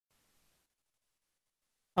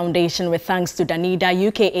Foundation, with thanks to Danida,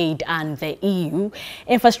 UK Aid and the EU,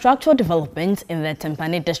 infrastructural development in the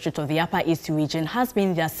Tempane District of the Upper East region has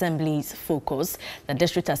been the Assembly's focus. The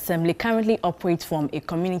District Assembly currently operates from a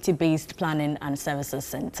community-based planning and services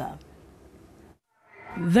center.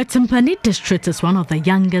 The Tempane District is one of the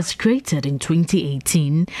youngest created in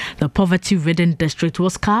 2018. The poverty-ridden district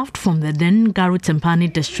was carved from the then Garu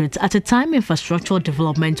Tempane District at a time infrastructural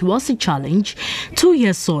development was a challenge. 2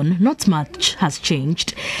 years on, not much has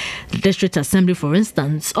changed. The District Assembly, for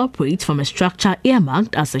instance, operates from a structure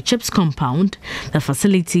earmarked as a CHIPS compound. The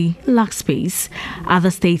facility lacks space.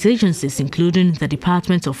 Other state agencies, including the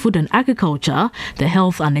Department of Food and Agriculture, the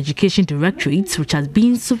Health and Education Directorates, which has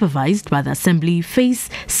been supervised by the Assembly, face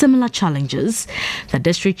similar challenges. The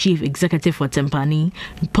District Chief Executive for Tempane,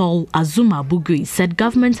 Paul Azuma Bugui, said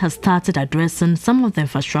government has started addressing some of the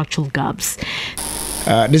infrastructural gaps.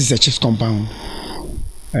 This is a CHIPS compound,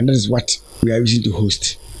 and that is what we are using to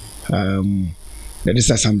host the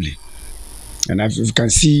District Assembly. And as you can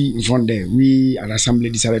see in front there, we at Assembly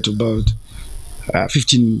decided to build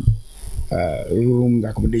 15 room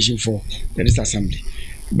accommodation for the District Assembly.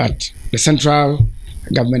 But the central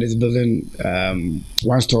government is building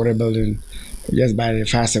one-story building just by the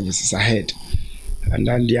fire services ahead, and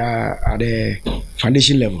then they are at the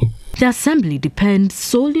foundation level. The Assembly depends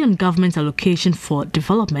solely on government allocation for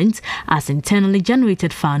development, as internally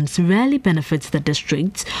generated funds rarely benefit the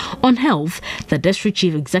district. On health, the District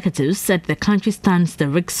Chief Executive said the country stands the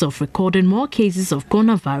risk of recording more cases of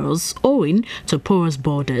coronavirus owing to porous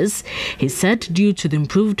borders. He said due to the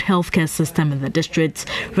improved healthcare system in the district,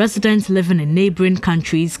 residents living in neighboring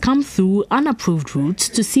countries come through unapproved routes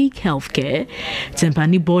to seek healthcare.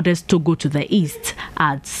 Tempane borders Togo to the east,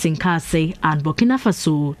 adds Sinkase and Burkina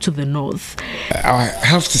Faso to the north. Our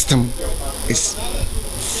health system is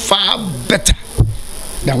far better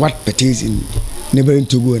than what pertains in neighboring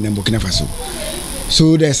Togo and Burkina Faso.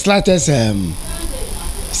 So the slightest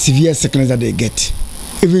severe sickness that they get,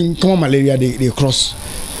 even common malaria, they cross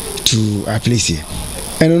to our place here.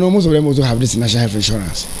 And most of them also have this national health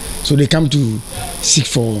insurance. So they come to seek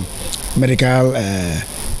for medical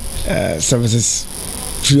services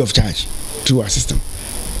free of charge through our system.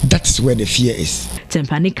 That's where the fear is.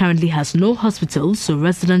 Tempane currently has no hospital, so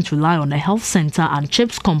residents rely on a health center and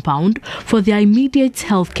CHIPS compound for their immediate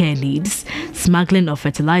healthcare needs. Smuggling of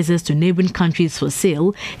fertilizers to neighboring countries for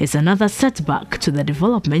sale is another setback to the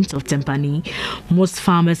development of Tempane. Most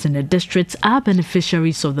farmers in the district are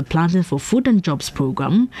beneficiaries of the Planting for Food and Jobs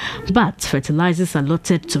program, but fertilizers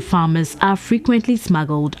allotted to farmers are frequently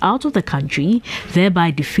smuggled out of the country, thereby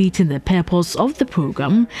defeating the purpose of the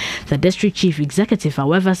program. The district chief executive,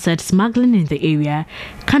 however, said smuggling in the area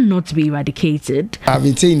cannot be eradicated. I've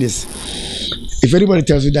been saying this. If anybody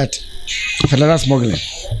tells you that fertilizer smuggling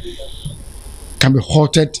can be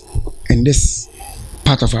halted in this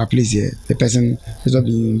part of our place here, the person is not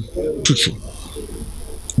being truthful.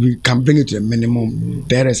 We can bring it to the minimum,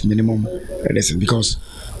 barest minimum, because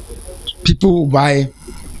people buy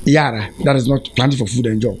Yara that is not planted for food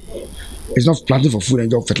and job. It's not planted for food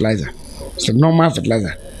and job fertilizer. It's a normal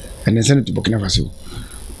fertilizer, and then send it to Burkina Faso.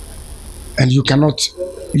 And you cannot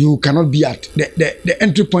be at the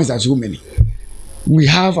entry points are so many. We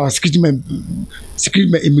have our security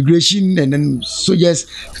immigration and then soldiers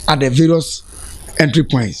at the various entry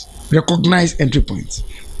points, recognized entry points,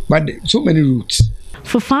 but so many routes.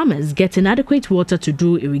 For farmers, getting adequate water to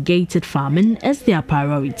do irrigated farming is their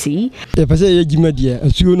priority.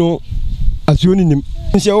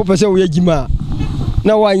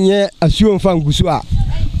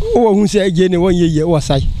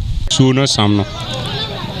 Suno samno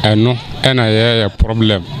eno ena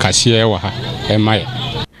problem kasiye wa emai.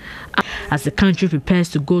 As the country prepares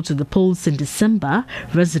to go to the polls in December,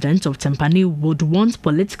 residents of Tempane would want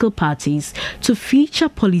political parties to feature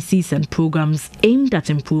policies and programs aimed at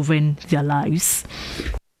improving their lives.